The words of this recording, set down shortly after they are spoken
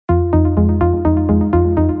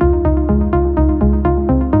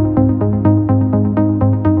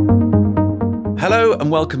Hello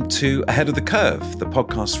and welcome to Ahead of the Curve, the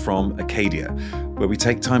podcast from Acadia, where we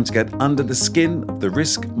take time to get under the skin of the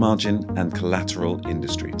risk, margin and collateral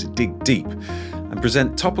industry to dig deep and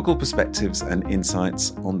present topical perspectives and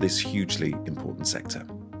insights on this hugely important sector.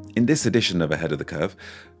 In this edition of Ahead of the Curve,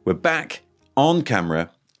 we're back on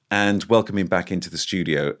camera and welcoming back into the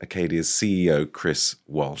studio Acadia's CEO, Chris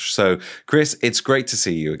Walsh. So, Chris, it's great to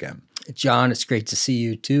see you again. John, it's great to see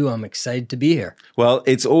you too. I'm excited to be here. Well,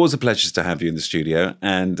 it's always a pleasure to have you in the studio,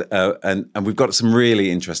 and we've got some really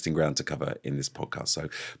interesting ground to cover in this podcast. So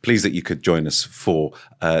pleased that you could join us for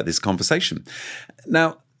this conversation.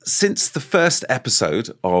 Now, since the first episode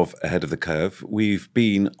of Ahead of the Curve, we've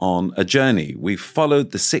been on a journey. We've followed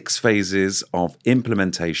the 6 phases of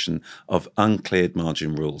implementation of uncleared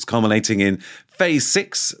margin rules, culminating in phase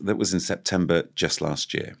 6 that was in September just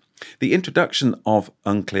last year. The introduction of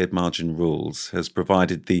uncleared margin rules has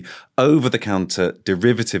provided the over-the-counter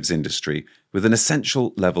derivatives industry with an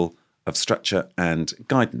essential level of structure and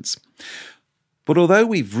guidance. But although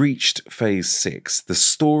we've reached phase 6, the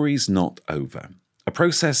story's not over. A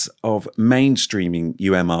process of mainstreaming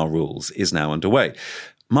UMR rules is now underway.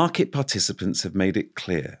 Market participants have made it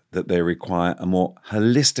clear that they require a more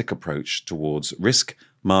holistic approach towards risk,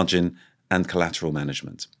 margin, and collateral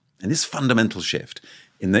management. And this fundamental shift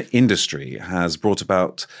in the industry has brought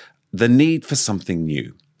about the need for something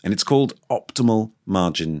new, and it's called optimal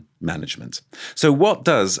margin management. So what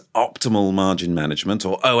does optimal margin management,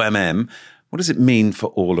 or OMM, what does it mean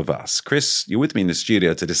for all of us? Chris, you're with me in the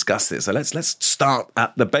studio to discuss this. So let's start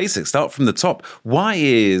at the basics, start from the top. Why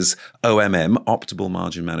is OMM, optimal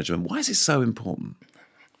margin management, why is it so important?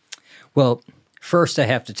 Well, first, I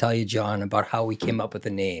have to tell you, John, about how we came up with the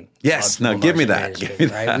name. Yes, no, give me that.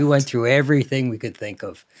 Right? We went through everything we could think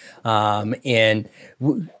of. The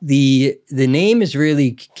name is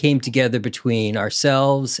really came together between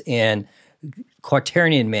ourselves and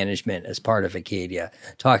Quaternion Management as part of Acadia,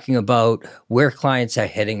 talking about where clients are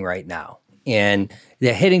heading right now. And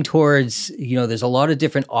they're heading towards, there's a lot of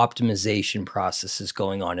different optimization processes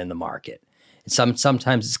going on in the market. Sometimes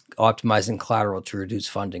it's optimizing collateral to reduce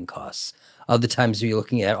funding costs. Other times you're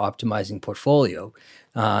looking at optimizing portfolio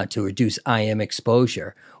to reduce IM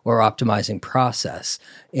exposure or optimizing process.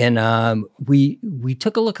 And we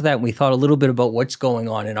took a look at that and we thought a little bit about what's going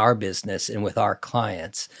on in our business and with our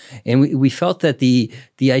clients. And we felt that the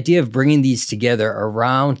idea of bringing these together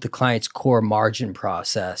around the client's core margin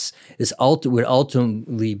process would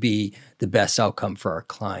ultimately be the best outcome for our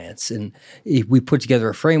clients. And we put together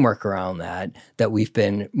a framework around that we've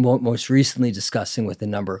been most recently discussing with a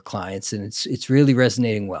number of clients, and it's really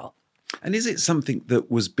resonating well. And is it something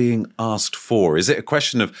that was being asked for? Is it a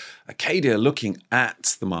question of Acadia looking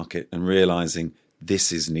at the market and realizing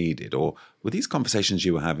this is needed? Or were these conversations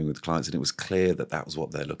you were having with clients and it was clear that that was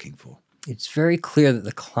what they're looking for? It's very clear that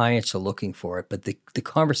the clients are looking for it, but the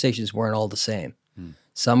conversations weren't all the same.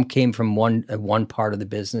 Some came from one part of the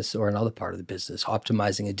business or another part of the business,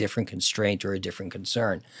 optimizing a different constraint or a different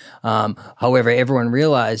concern. However, everyone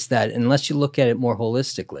realized that unless you look at it more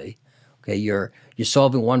holistically, okay, you're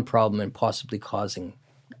solving one problem and possibly causing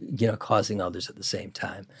others at the same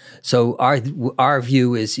time. So our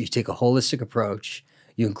view is you take a holistic approach.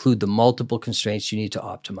 You include the multiple constraints you need to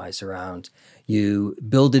optimize around. You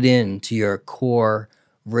build it into your core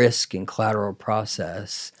risk and collateral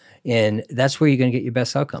process, and that's where you're going to get your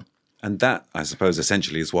best outcome. And that, I suppose,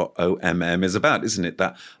 essentially is what OMM is about, isn't it?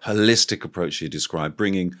 That holistic approach you described,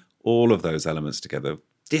 bringing all of those elements together,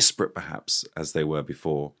 disparate perhaps as they were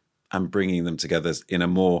before, and bringing them together in a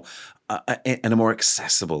more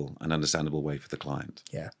accessible and understandable way for the client.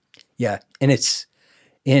 Yeah, and it's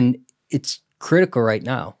critical right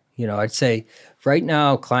now. I'd say right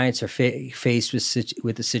now clients are faced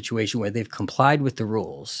with a situation where they've complied with the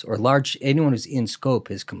rules, or anyone who's in scope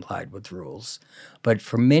has complied with rules. But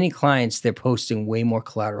for many clients, they're posting way more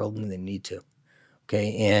collateral than they need to.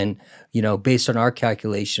 Okay, and based on our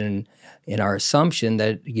calculation and our assumption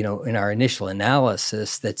that in our initial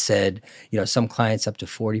analysis that said some clients up to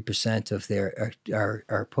 40% of their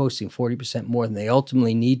are posting 40% more than they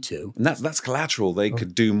ultimately need to. And that's collateral they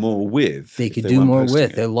could do more with.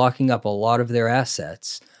 They're locking up a lot of their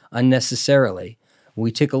assets unnecessarily.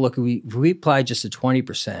 We take a look. We apply just a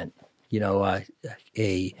 20%.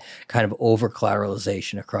 A kind of over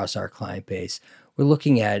collateralization across our client base. We're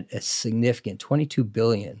looking at a significant $22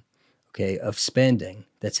 billion, of spending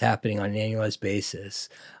that's happening on an annualized basis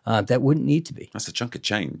that wouldn't need to be. That's a chunk of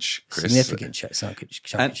change, Chris. Significant chunk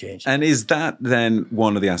of change. And is that then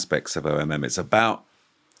one of the aspects of OMM? It's about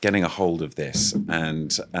getting a hold of this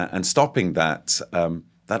and stopping that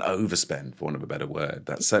overspend, for want of a better word.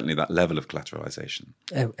 That's certainly that level of collateralization.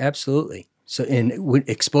 Absolutely. So,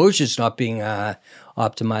 exposures not being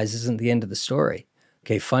optimized isn't the end of the story.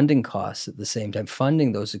 Okay, funding costs at the same time,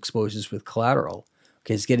 funding those exposures with collateral,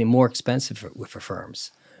 okay, is getting more expensive for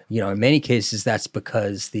firms. In many cases, that's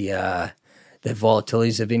because the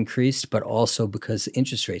volatilities have increased, but also because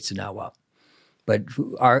interest rates are now up. But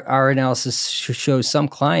our analysis shows some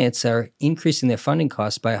clients are increasing their funding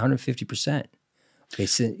costs by 150%, okay,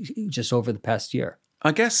 just over the past year.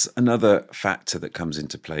 I guess another factor that comes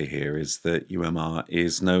into play here is that UMR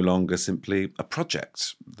is no longer simply a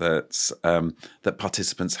project that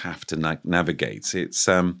participants have to navigate. It's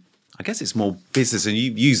I guess it's more business, and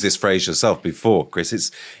you've used this phrase yourself before,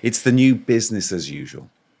 Chris. It's the new business as usual.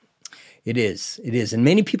 It is, and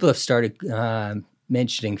many people have started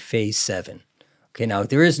mentioning Phase 7. Okay, now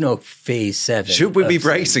there is no Phase 7. Should we be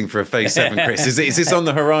bracing for a Phase 7, Chris? Is this on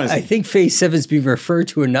the horizon? I think Phase 7 is being referred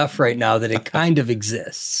to enough right now that it kind of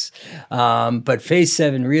exists. But Phase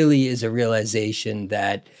 7 really is a realization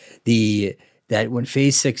that when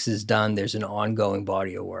Phase 6 is done, there's an ongoing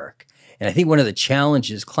body of work. And I think one of the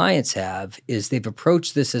challenges clients have is they've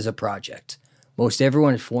approached this as a project. Most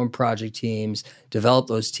everyone formed project teams, developed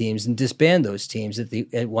those teams, and disband those teams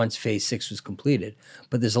at once Phase 6 was completed.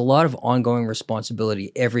 But there's a lot of ongoing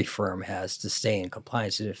responsibility every firm has to stay in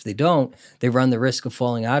compliance. And if they don't, they run the risk of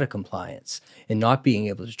falling out of compliance and not being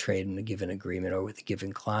able to trade in a given agreement or with a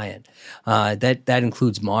given client. That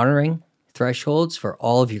includes monitoring thresholds for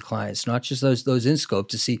all of your clients, not just those in scope,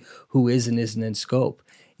 to see who is and isn't in scope.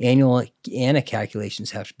 Annual ANA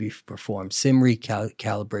calculations have to be performed. SIM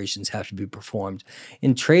recalibrations have to be performed.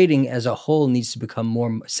 And trading as a whole needs to become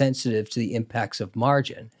more sensitive to the impacts of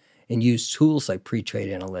margin and use tools like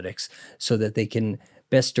pre-trade analytics so that they can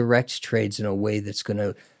best direct trades in a way that's going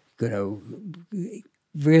to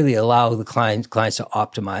really allow the clients to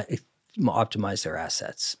optimize their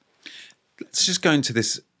assets. Let's just go into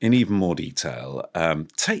this in even more detail.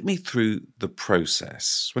 Take me through the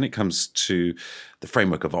process when it comes to the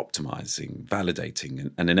framework of optimizing, validating,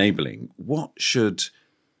 and enabling. What should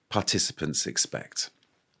participants expect?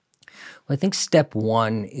 Well, I think step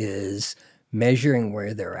one is measuring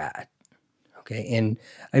where they're at. Okay, and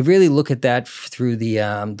I really look at that through the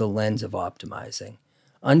lens of optimizing.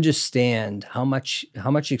 Understand how much am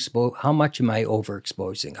I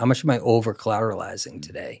overexposing? How much am I over collateralizing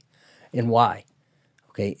today? And why?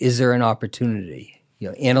 Okay, is there an opportunity?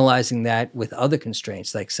 Analyzing that with other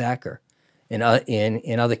constraints like SACR and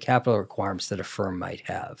other capital requirements that a firm might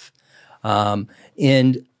have,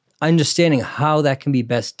 and understanding how that can be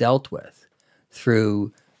best dealt with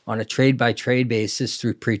through on a trade by trade basis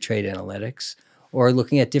through pre-trade analytics, or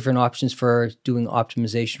looking at different options for doing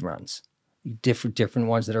optimization runs, different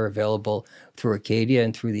ones that are available through Acadia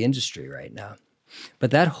and through the industry right now.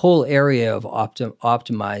 But that whole area of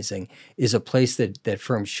optimizing is a place that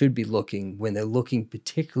firms should be looking when they're looking,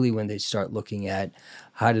 particularly when they start looking at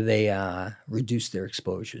how do they reduce their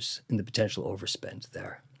exposures and the potential overspend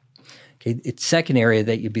there. Okay, it's second area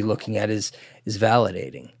that you'd be looking at is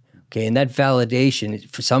validating. Okay, and that validation,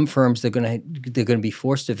 for some firms, they're going to be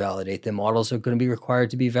forced to validate. Their models are going to be required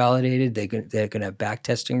to be validated. They're going to have back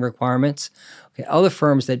testing requirements. Okay, other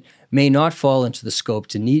firms that may not fall into the scope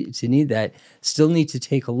to need that still need to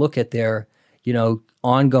take a look at their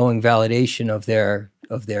ongoing validation of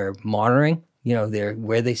their monitoring.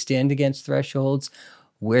 Where they stand against thresholds,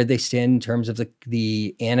 where they stand in terms of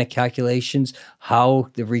the ANA calculations,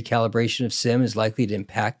 how the recalibration of SIM is likely to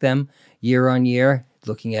impact them year on year.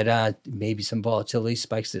 Looking at maybe some volatility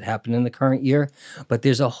spikes that happen in the current year. But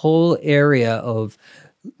there's a whole area of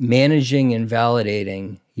managing and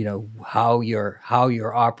validating, how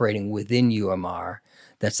you're operating within UMR.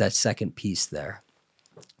 That's that second piece there.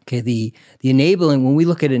 Okay, the enabling, when we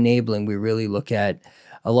look at enabling, we really look at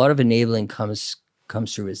a lot of enabling comes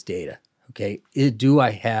through as data. Okay, do I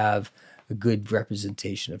have a good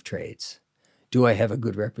representation of trades? Do I have a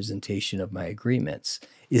good representation of my agreements?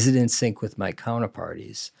 Is it in sync with my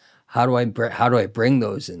counterparties? How do I bring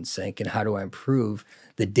those in sync, and how do I improve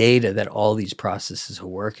the data that all these processes are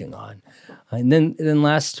working on? And then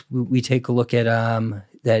last, we take a look at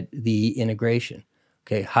the integration.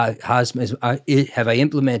 Okay, have I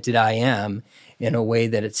implemented IM in a way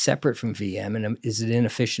that it's separate from VM, and is it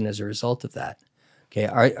inefficient as a result of that? Okay,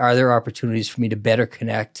 are there opportunities for me to better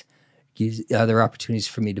connect? Are there opportunities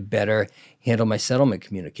for me to better handle my settlement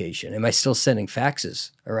communication? Am I still sending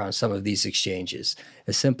faxes around some of these exchanges?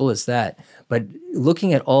 As simple as that. But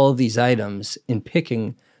looking at all of these items and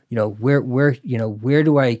picking, where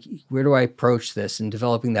do I approach this, and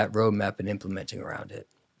developing that roadmap and implementing around it.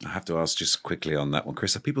 I have to ask just quickly on that one,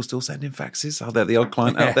 Chris, are people still sending faxes? Are there the odd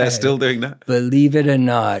client out there still doing that? Believe it or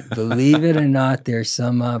not, there's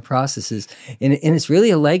some processes. And it's really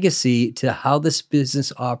a legacy to how this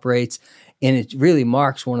business operates. And it really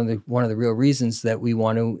marks one of the real reasons that we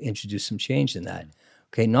want to introduce some change in that.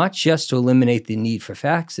 Okay, not just to eliminate the need for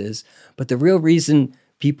faxes, but the real reason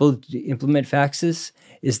people implement faxes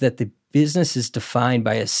is that the business is defined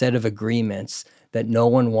by a set of agreements that no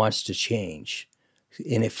one wants to change.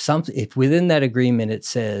 And if within that agreement it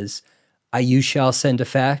says, you shall send a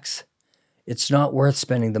fax, it's not worth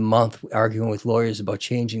spending the month arguing with lawyers about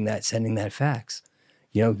changing that, sending that fax.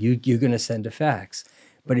 You're going to send a fax.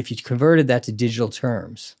 But if you converted that to digital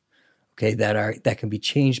terms, okay, that can be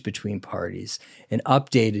changed between parties and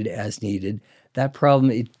updated as needed, that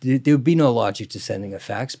problem, there would be no logic to sending a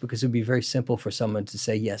fax because it would be very simple for someone to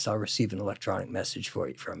say, yes, I'll receive an electronic message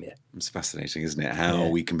from you. It's fascinating, isn't it? How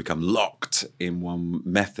we can become locked in one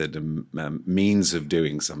method and means of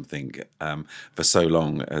doing something for so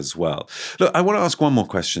long as well. Look, I want to ask one more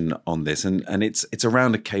question on this, and it's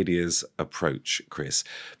around Acadia's approach, Chris.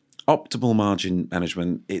 Optimal margin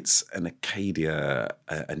management, it's an Acadia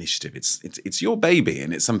initiative. It's your baby,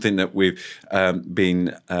 and it's something that we've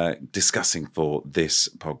been discussing for this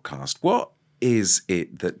podcast. What is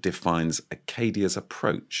it that defines Acadia's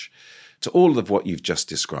approach to all of what you've just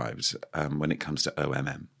described when it comes to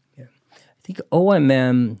OMM? Yeah. I think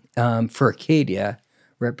OMM for Acadia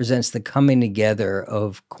represents the coming together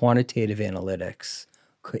of quantitative analytics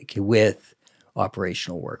with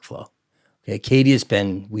operational workflow. Okay, Acadia's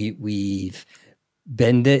we've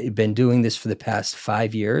been doing this for the past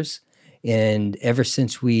 5 years, and ever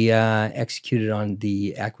since we executed on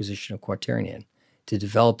the acquisition of Quaternion to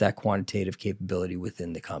develop that quantitative capability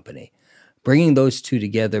within the company. Bringing those two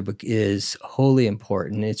together is wholly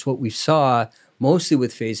important. It's what we saw mostly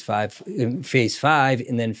with phase five, and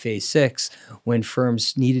then phase 6, when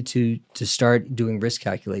firms needed to start doing risk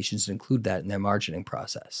calculations and include that in their margining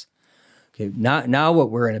process. Okay, now what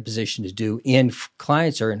we're in a position to do, and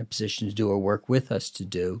clients are in a position to do or work with us to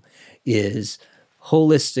do, is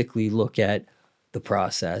holistically look at the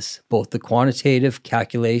process, both the quantitative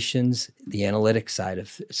calculations, the analytic side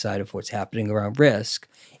of what's happening around risk,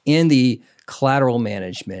 and the collateral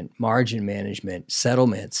management, margin management,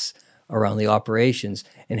 settlements around the operations,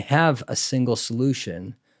 and have a single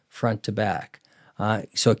solution front to back.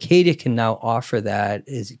 So Acadia can now offer that.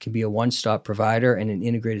 It can be a one-stop provider and an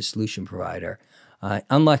integrated solution provider,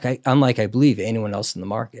 unlike I believe anyone else in the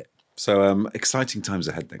market. So exciting times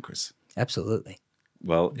ahead then, Chris. Absolutely.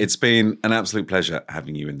 Well, it's been an absolute pleasure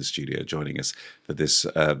having you in the studio, joining us for this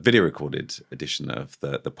video-recorded edition of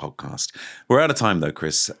the podcast. We're out of time, though,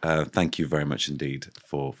 Chris. Thank you very much indeed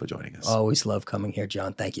for joining us. Always love coming here,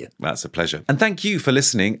 John. Thank you. That's a pleasure. And thank you for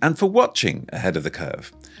listening and for watching Ahead of the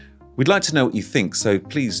Curve. We'd like to know what you think, so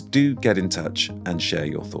please do get in touch and share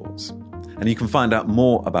your thoughts. And you can find out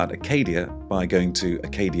more about Acadia by going to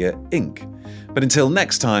Acadia Inc. But until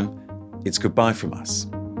next time, it's goodbye from us.